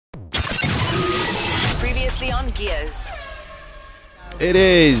Previously on Gears. It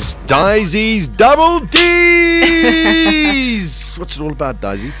is Disi's Double D's. What's it all about,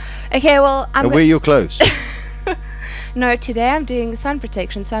 Disi? Okay, well, And wear your clothes. No, today I'm doing sun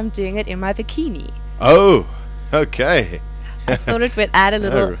protection, so I'm doing it in my bikini. Oh, okay. I thought it would add a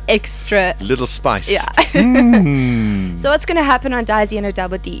little extra. Little spice. Yeah. So what's going to happen on Disi and her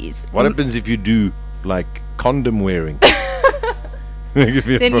Double D's? What happens if you do, like, condom wearing?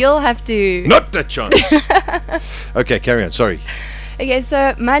 Then you'll have to... Not a chance. Okay, carry on. Sorry. Okay,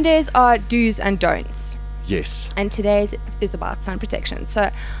 so Mondays are do's and don'ts. Yes. And today's is about sun protection. So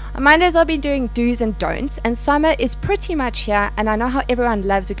on Mondays I'll be doing do's and don'ts, and summer is pretty much here, and I know how everyone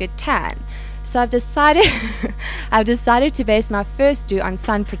loves a good tan. So I've decided to base my first do on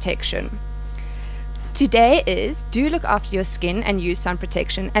sun protection. Today is do look after your skin and use sun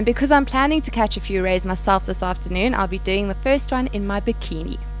protection, and because I'm planning to catch a few rays myself this afternoon, I'll be doing the first one in my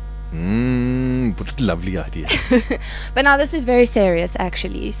bikini. What a lovely idea. But now this is very serious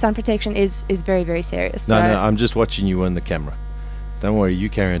actually. Sun protection is very, very serious. No, I'm just watching you on the camera. Don't worry, you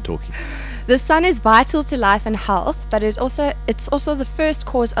carry on talking. The sun is vital to life and health, but it's also the first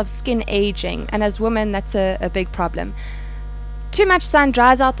cause of skin aging, and as women that's a big problem. Too much sun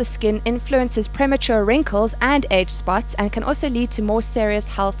dries out the skin, influences premature wrinkles and age spots, and can also lead to more serious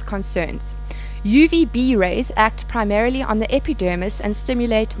health concerns. UVB rays act primarily on the epidermis and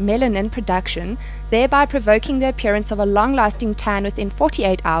stimulate melanin production, thereby provoking the appearance of a long-lasting tan within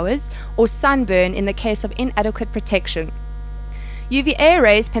 48 hours, or sunburn in the case of inadequate protection. UVA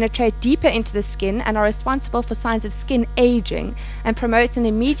rays penetrate deeper into the skin and are responsible for signs of skin aging and promote an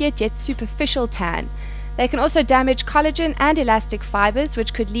immediate yet superficial tan. They can also damage collagen and elastic fibers,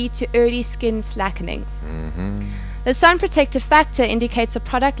 which could lead to early skin slackening. The sun protective factor indicates a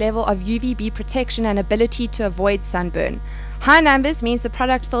product level of UVB protection and ability to avoid sunburn. High numbers means the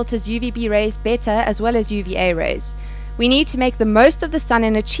product filters UVB rays better as well as UVA rays. We need to make the most of the sun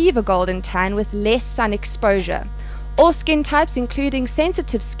and achieve a golden tan with less sun exposure. All skin types, including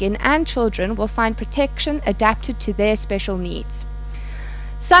sensitive skin and children, will find protection adapted to their special needs.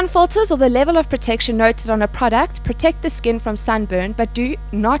 Sun filters, or the level of protection noted on a product, protect the skin from sunburn but do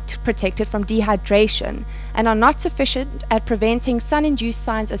not protect it from dehydration and are not sufficient at preventing sun-induced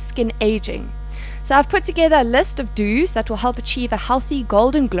signs of skin aging. So I've put together a list of do's that will help achieve a healthy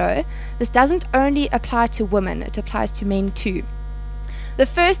golden glow. This doesn't only apply to women, it applies to men too. The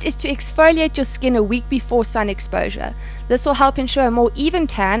first is to exfoliate your skin a week before sun exposure. This will help ensure a more even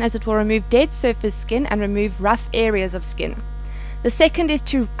tan, as it will remove dead surface skin and remove rough areas of skin. The second is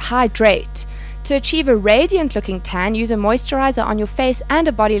to hydrate. To achieve a radiant looking tan, use a moisturizer on your face and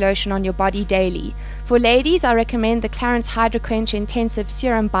a body lotion on your body daily. For ladies, I recommend the Clarins Hydroquench Intensive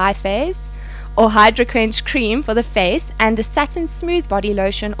Serum Biphase or Hydroquench Cream for the face, and the Satin Smooth Body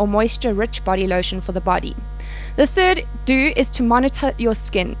Lotion or Moisture Rich Body Lotion for the body. The third do is to monitor your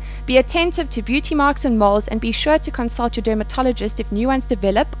skin. Be attentive to beauty marks and moles, and be sure to consult your dermatologist if new ones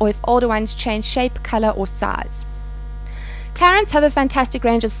develop or if older ones change shape, color or size. Clarins have a fantastic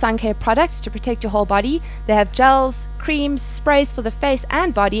range of sun care products to protect your whole body. They have gels, creams, sprays for the face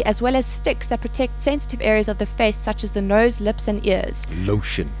and body, as well as sticks that protect sensitive areas of the face such as the nose, lips and ears.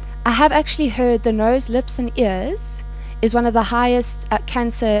 Lotion. I have actually heard the nose, lips and ears is one of the highest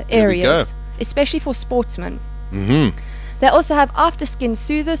cancer areas, especially for sportsmen. They also have after skin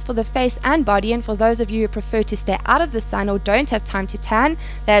soothers for the face and body, and for those of you who prefer to stay out of the sun or don't have time to tan,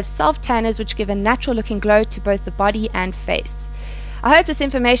 they have self tanners which give a natural looking glow to both the body and face. I hope this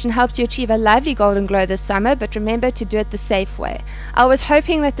information helps you achieve a lovely golden glow this summer, but remember to do it the safe way. I was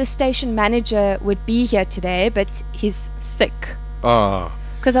hoping that the station manager would be here today, but he's sick.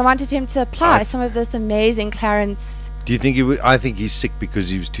 Because I wanted him to apply some of this amazing Clarins. Do you think he would? I think he's sick because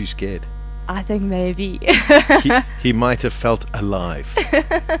he was too scared. I think maybe. he might have felt alive,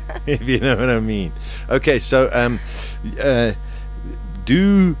 if you know what I mean. Okay, so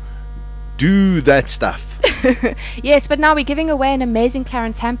do that stuff. Yes, but now we're giving away an amazing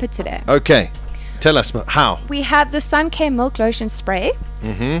Clarins hamper today. Okay, tell us how. We have the Sun Care Milk Lotion Spray,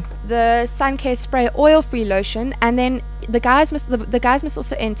 the Sun Care Spray Oil-Free Lotion, and then the guys must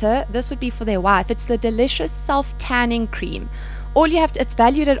also enter. This would be for their wife. It's the Delicious Self-Tanning Cream. All you have to, it's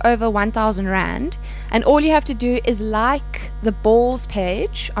valued at over 1,000 Rand, and all you have to do is like the balls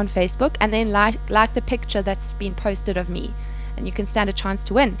page on Facebook, and then like the picture that's been posted of me, and you can stand a chance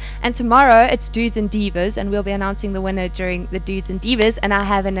to win. And tomorrow it's Dudes and Divas, and we'll be announcing the winner during the Dudes and Divas, and I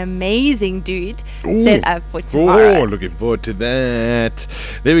have an amazing dude set up for tomorrow. Oh, looking forward to that.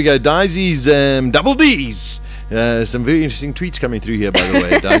 There we go, Disi's Double D's. Some very interesting tweets coming through here, by the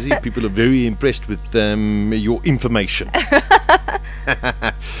way, Disi. People are very impressed with your information.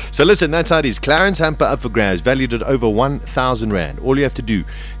 So listen, that's how it is. Clarence hamper up for grabs, valued at over 1,000 Rand. All you have to do,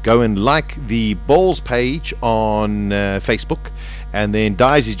 go and like the balls page on Facebook, and then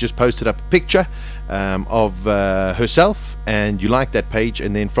Disi just posted up a picture of herself, and you like that page,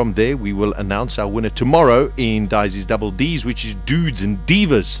 and then from there we will announce our winner tomorrow in Disi's Double Ds, which is Dudes and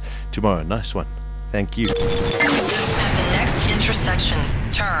Divas tomorrow. Nice one. Thank you. At the next intersection,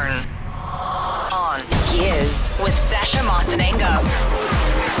 turn on Gears with Sasha Martinengo.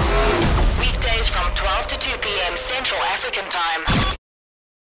 weekdays from 12 to 2 p.m. Central African Time.